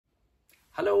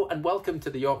Hello and welcome to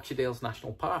the Yorkshire Dales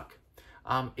National Park.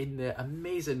 I'm in the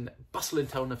amazing bustling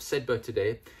town of Sedbergh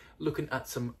today, looking at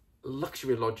some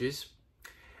luxury lodges.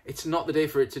 It's not the day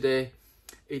for it today.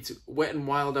 It's wet and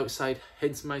wild outside,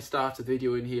 hence my start of the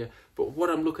video in here. But what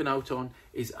I'm looking out on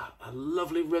is a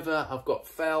lovely river. I've got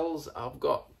fells, I've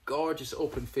got gorgeous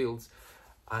open fields,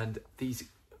 and these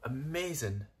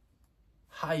amazing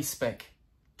high-spec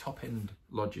top-end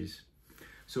lodges.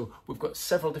 So we've got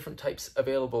several different types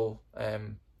available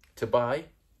to buy,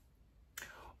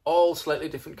 all slightly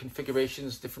different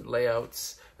configurations, different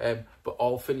layouts, but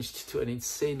all finished to an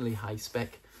insanely high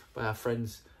spec by our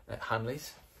friends at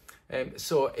Hanley's.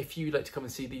 So if you'd like to come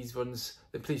and see these ones,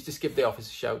 then please just give the office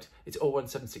a shout. It's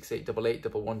 01768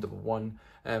 88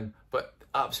 1111. But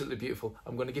absolutely beautiful.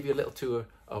 I'm going to give you a little tour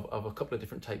of a couple of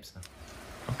different types now.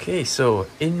 Okay, so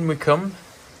in we come.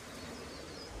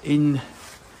 In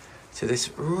to this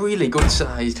really good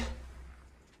sized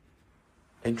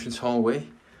entrance hallway,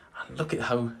 and look at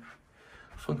how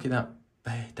funky that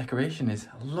decoration is.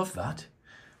 I love that.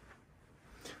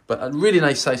 But a really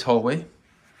nice sized hallway,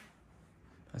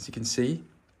 as you can see.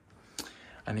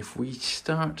 And if we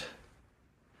start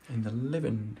in the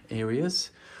living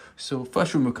areas, so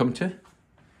first room we'll come to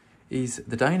is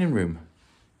the dining room.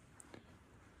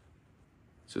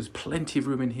 So there's plenty of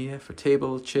room in here for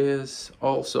table, chairs,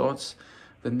 all sorts.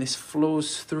 Then this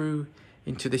flows through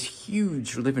into this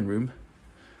huge living room.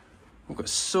 We've got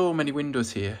so many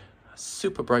windows here, a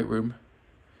super bright room,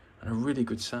 and a really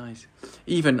good size.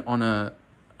 Even on a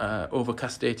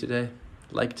overcast day today,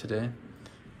 like today.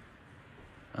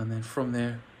 And then from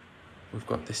there, we've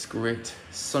got this great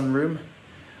sunroom.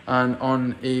 And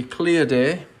on a clear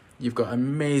day, you've got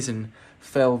amazing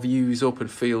fell views, open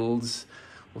fields.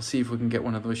 We'll see if we can get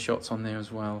one of those shots on there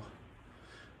as well.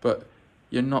 But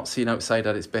you're not seeing outside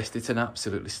at its best. It's an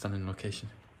absolutely stunning location.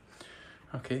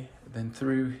 Okay, then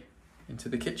through into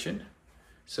the kitchen.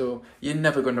 So you're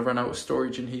never going to run out of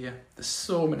storage in here. There's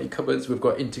so many cupboards. We've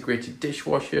got integrated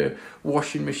dishwasher,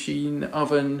 washing machine,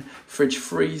 oven, fridge,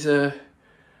 freezer.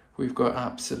 We've got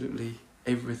absolutely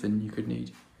everything you could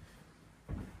need.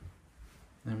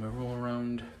 Then we roll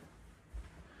around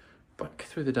back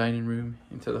through the dining room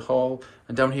into the hall.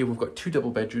 And down here we've got two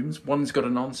double bedrooms. One's got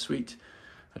an ensuite,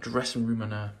 a dressing room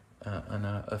and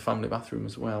a family bathroom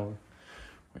as well,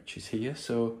 which is here.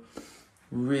 So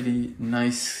really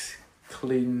nice,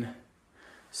 clean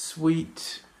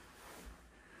suite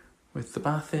with the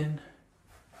bath in.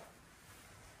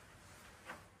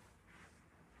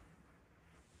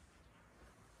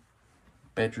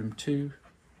 Bedroom 2.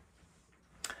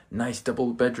 Nice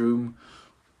double bedroom.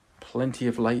 Plenty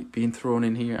of light being thrown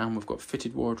in here, and we've got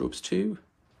fitted wardrobes too.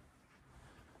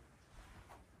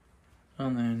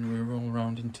 And then we roll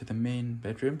around into the main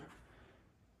bedroom,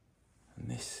 and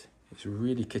this is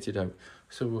really kitted out.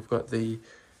 So we've got the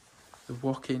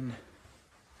walk-in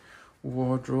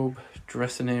wardrobe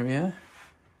dressing area,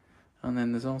 and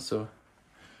then there's also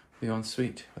the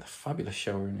ensuite with a fabulous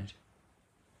shower in it.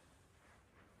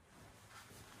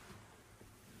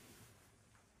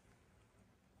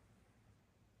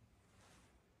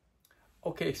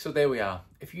 Okay, so there we are.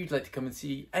 If you'd like to come and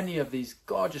see any of these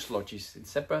gorgeous lodges in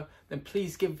Sedbergh, then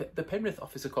please give the Penrith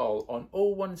office a call on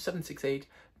 01768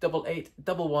 88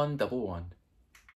 1111.